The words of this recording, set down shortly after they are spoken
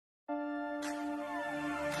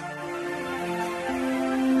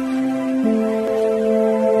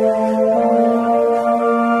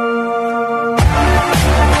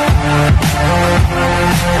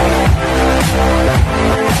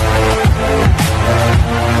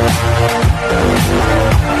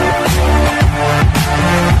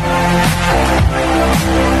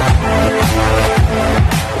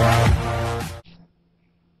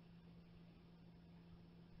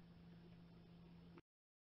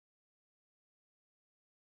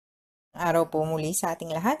Araw po muli sa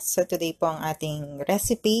ating lahat. So today po ang ating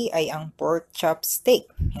recipe ay ang pork chop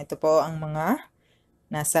steak. Ito po ang mga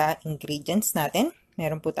nasa ingredients natin.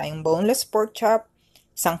 Meron po tayong boneless pork chop,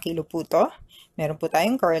 1 kilo po to. Meron po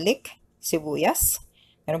tayong garlic, sibuyas.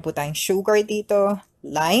 Meron po tayong sugar dito,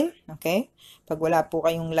 lime, okay? Pag wala po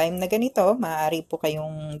kayong lime na ganito, maaari po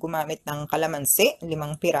kayong gumamit ng kalamansi, 5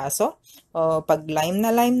 piraso. O pag lime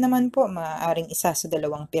naman po, maaaring 1 sa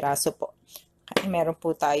 2 piraso po. Okay, meron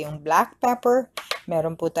po tayong black pepper,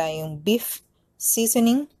 meron po tayong beef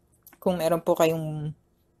seasoning. Kung meron po kayong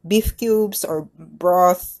beef cubes or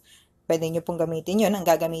broth, pwede nyo pong gamitin yun. Ang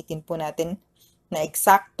gagamitin po natin na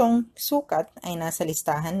eksaktong sukat ay nasa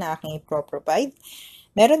listahan na aking ipro-provide.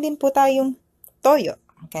 Meron din po tayong toyo.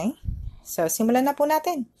 Okay? So, simulan na po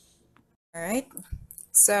natin. Alright.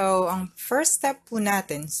 So, ang first step po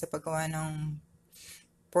natin sa paggawa ng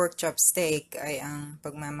pork chop steak ay ang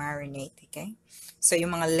pagmamarinate, okay? So,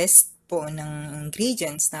 yung mga list po ng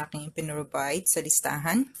ingredients na aking pinrovide sa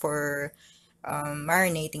listahan for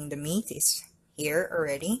marinating the meat is here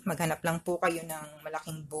already. Maghanap lang po kayo ng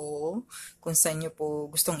malaking bowl kung saan nyo po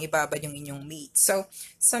gustong ibabad yung inyong meat. So,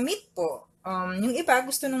 sa meat po, yung iba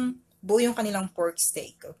gusto nung buo yung kanilang pork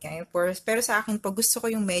steak, okay? Pero sa akin po, gusto ko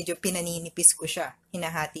yung medyo pinaninipis ko siya.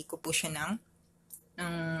 Hinahati ko po siya ng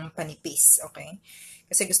panipis, okay?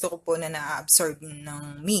 Kasi gusto ko po na na-absorb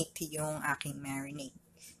ng meat yung aking marinade.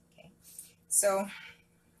 Okay? So,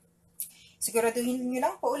 siguraduhin nyo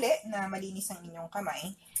lang po ulit na malinis ang inyong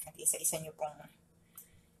kamay at isa-isa nyo pong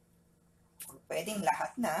pwedeng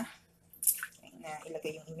lahat na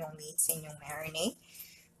ilagay yung inyong meat sa inyong marinade.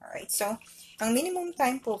 Alright, so, ang minimum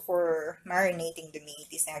time po for marinating the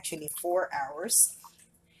meat is actually 4 hours.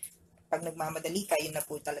 Pag nagmamadali ka, yun na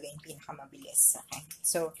po talaga yung pinakamabilis. Okay?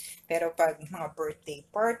 So, pero pag mga birthday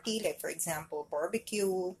party, like for example,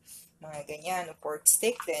 barbecue, mga ganyan, o pork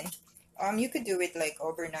steak din, you could do it like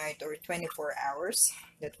overnight or 24 hours.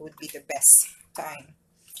 That would be the best time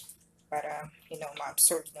para,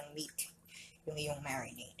 ma-absorb ng meat yung iyong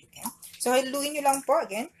marinade. Okay? So, haluin nyo lang po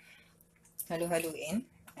again. Halu-haluin.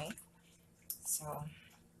 Okay? So,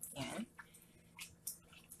 yan.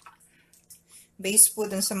 Based po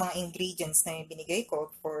dun sa mga ingredients na binigay ko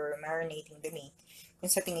for marinating the meat. Kung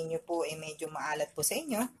sa tingin nyo po ay medyo maalat po sa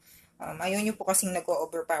inyo, ayaw nyo po kasing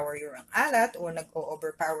nag-o-overpower yung alat o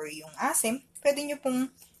nag-o-overpower yung asim, pwede nyo pong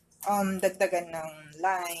dagdagan ng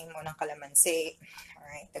lime o ng kalamansi.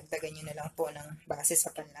 Alright, dagdagan nyo na lang po ng base sa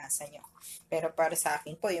panlasa nyo. Pero para sa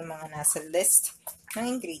akin po, yung mga nasa list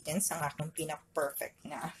ng ingredients, ang aking pinaka-perfect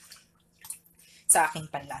na sa aking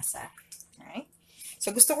panlasa. Alright? So,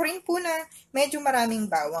 gusto ko rin po na medyo maraming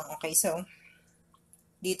bawang. Okay, so,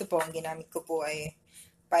 dito po, ang ginamit ko po ay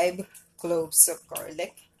 5 cloves of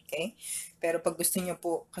garlic. Okay? Pero pag gusto nyo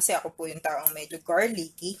po, kasi ako po yung taong medyo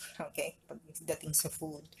garlicky, okay, pagdating sa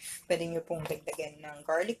food, pwede nyo pong dagdagan ng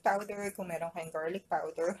garlic powder kung meron kayong garlic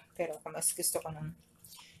powder. Pero kung mas gusto ko ng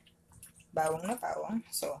bawang na bawang,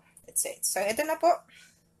 so, that's it. So, ito na po.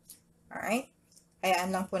 Alright? Hayaan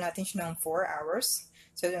lang po natin siya ng 4 hours.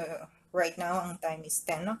 So, right now, ang time is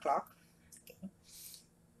 10 o'clock. Okay.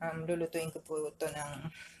 Lulutuin ko po ito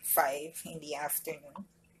ng 5 in the afternoon.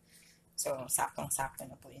 So, saktong-sakto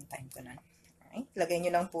na po yung time ko na. Alright. Lagay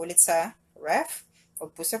nyo lang po ulit sa ref.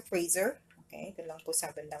 Huwag po sa freezer. Okay. Ito lang po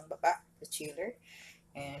sa bandang baba, the chiller.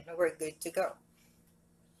 And we're good to go.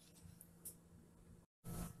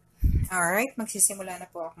 Alright. Magsisimula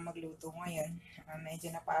na po ako magluto ngayon.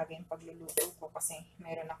 Medyo napaga yung pagluluto ko kasi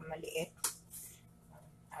meron akong maliit.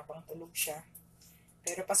 Habang tulog siya.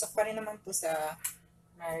 Pero pasok pa rin naman po sa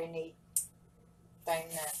marinade time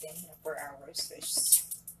natin na 4 hours. So, it's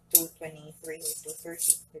 2:23 or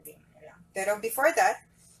 2:30. Pero before that,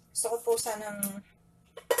 gusto ko po sanang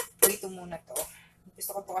prito muna to.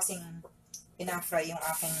 Gusto ko po kasing pinafry yung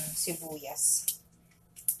aking sibuyas.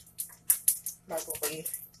 Bago ko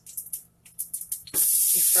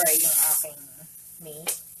i-fry yung aking meat.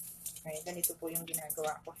 Okay, ganito po yung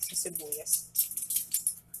ginagawa ko sa sibuyas.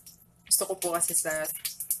 Gusto ko po kasi sa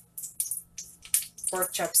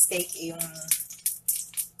pork chop steak yung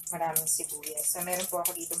maraming sibuyas. So, meron po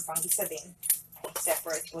ako dito panggisa din.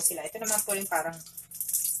 Separate po sila. Ito naman po rin parang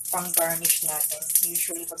pang-garnish natin.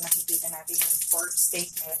 Usually, pag nakikita natin yung pork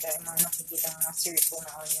steak, meron tayong mga nakikita mga circle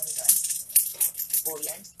na onion doon. Ito po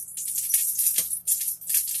yan.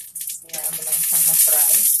 Kaya mo lang siyang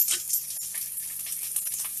ma-fry.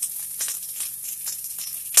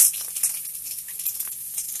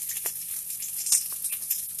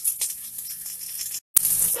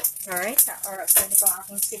 Alright, so ito ang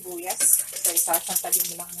aking sibuyas. So, isasantalin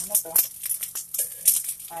mo lang muna to.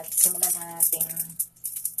 At simulan natin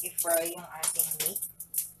i-fry yung ating meat.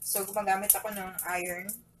 So, gumagamit ako ng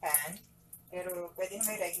iron pan. Pero, pwede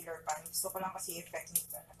na may regular pan. Gusto ko lang kasi effect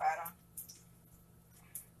nito na parang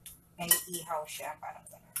may ihaw siya. Parang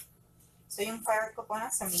gano'n. So, yung fire ko po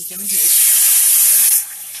nasa medium heat.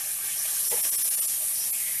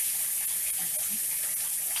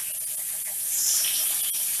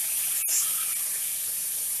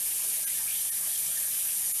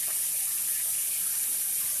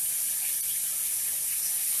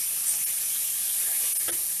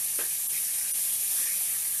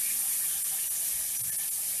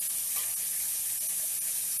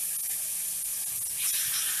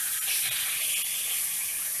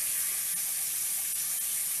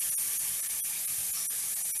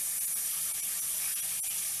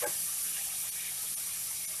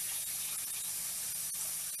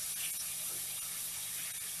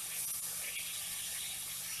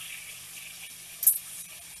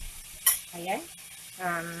 Ayan.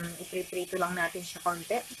 Ipriprito lang natin siya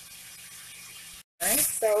konti. Alright.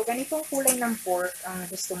 So, ganitong kulay ng pork ang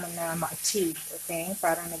gusto mo na ma-achieve. Okay?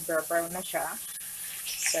 Parang nag-brown na siya.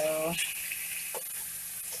 So,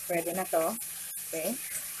 pwede na to. Okay?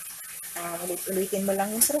 Ulit-ulitin mo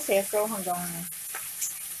lang yung proseso hanggang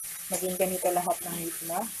maging ganito lahat ng meat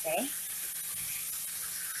mo. Okay?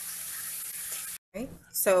 Okay?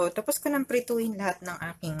 So, tapos ko nang prituin lahat ng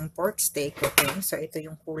aking pork steak. Okay? So, ito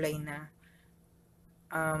yung kulay na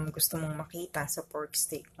gusto mong makita sa pork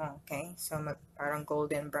steak mo, okay? So, parang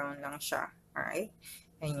golden brown lang siya, alright?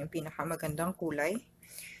 Ayan yung pinakamagandang kulay.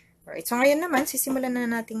 Alright, so ngayon naman, sisimulan na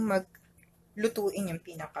natin maglutuin yung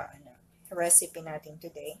recipe natin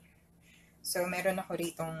today. So, meron ako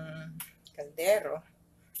ritong kaldero.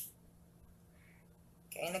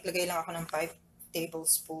 Okay, naglagay lang ako ng 5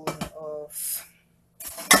 tablespoon of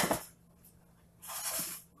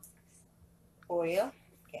oil.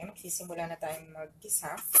 Okay, magsisimula na tayong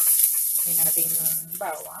mag-gisa. Gawin natin yung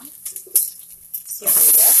bawang,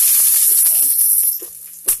 sibuyas. Okay.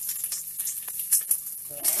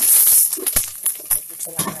 Ayan. Mag-gisa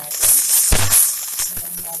lang natin.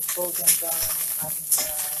 Ayan, mag-golden brown yung ating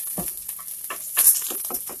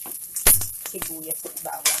sibuyas at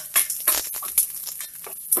bawang.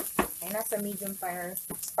 Okay, nasa medium fire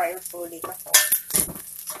fully pa to.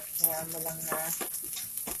 Kaya mo lang na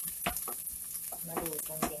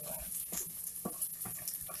malutong ganyan.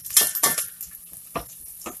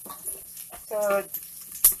 So,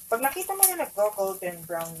 pag nakita mo na nag-golden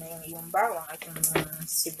brown na yung bawang at yung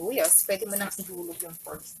sibuyas, pwede mo nang ihulog yung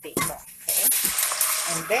pork steak mo. Okay?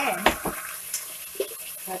 And then,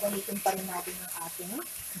 gagamitin pa rin natin yung ating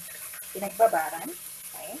pinagbabaran.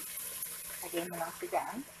 Okay? Lagay mo lang siya.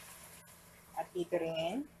 At dito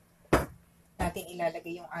rin, natin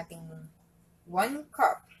ilalagay yung ating 1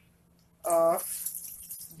 cup of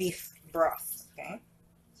beef broth. Okay?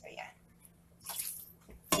 So, yan.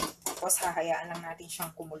 Tapos, hahayaan lang natin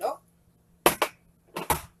siyang kumulo.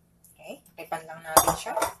 Okay? Takipan lang natin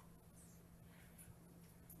siya.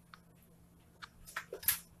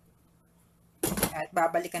 At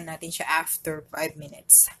babalikan natin siya after 5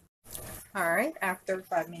 minutes. Alright, after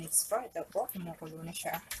 5 minutes po, ito po, kumukulo na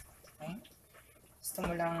siya. Okay? Gusto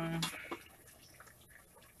mo lang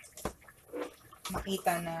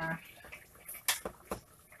makita na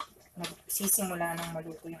nagsisimula ng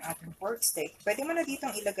maluto yung ating pork steak. Pwede mo na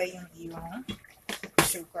ditong ilagay yung iyong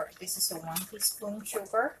sugar. This is a 1 teaspoon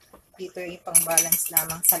sugar. Dito ay pang-balance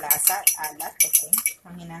lamang sa lasa at alat. Okay?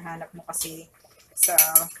 Ang hinahanap mo kasi sa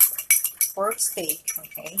pork steak,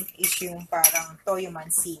 okay, is yung parang toyo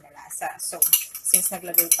mansi na lasa. So, since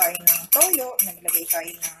naglagay tayo ng toyo, naglagay tayo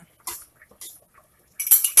ng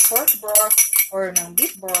pork broth or ng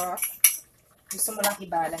beef broth, gusto mo lang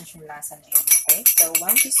i-balance yung lasa na yun, okay? So,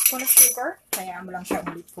 1 teaspoon of sugar, hayaan mo lang siya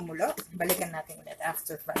ulit kumulo. Balikan natin ulit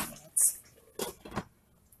after 5 minutes.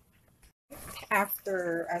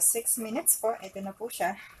 After 6 minutes po, ito na po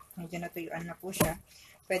siya. Medyo natuyuan na po siya.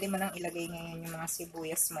 Pwede mo nang ilagay ngayon yung mga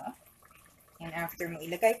sibuyas mo. And after mo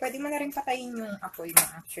ilagay, pwede mo na rin patayin yung apoy mo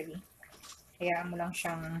actually. Hayaan mo lang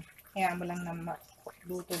na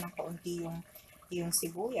luto ng kaunti yung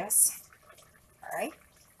sibuyas. Alright?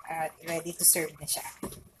 At ready to serve na siya.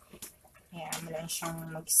 Hayaan mo lang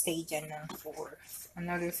siyang mag-stay dyan ng for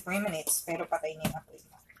another 3 minutes, pero patay na yung apoy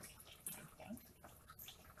mo. Okay?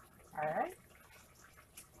 Alright?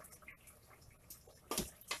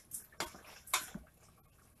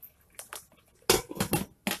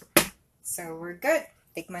 So, we're good.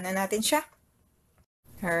 Tikman na natin siya.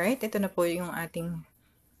 Alright, ito na po yung ating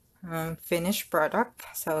finished product.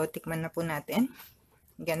 So, tikman na po natin.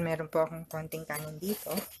 Again, meron po akong konting kanin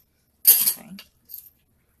dito. Okay.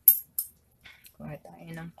 Kuha tayo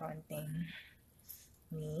ng konting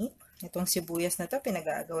meat. Itong sibuyas na to,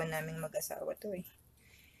 pinag-aagawan naming mag-asawa to eh.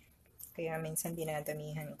 Kaya minsan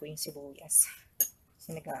dinadamihan ko yung sibuyas.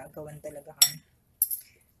 Kasi nag-aagawan talaga kami.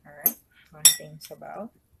 Alright, konting sabaw.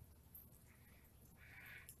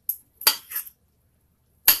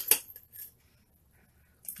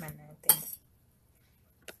 Tikman natin.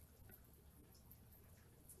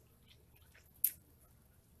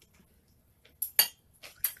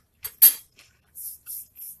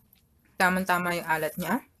 Tamang-tama yung alat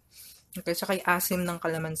niya. Okay, saka yung asim ng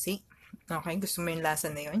kalamansi. Okay, gusto mo yung lasa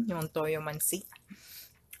na yun? Yung toyo mansi.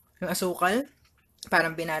 Yung asukal,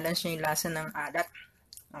 parang binalance niya yung lasa ng alat.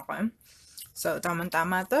 Okay? So,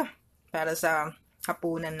 tamang-tama to para sa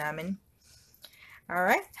hapunan namin.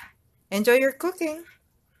 Alright? Enjoy your cooking!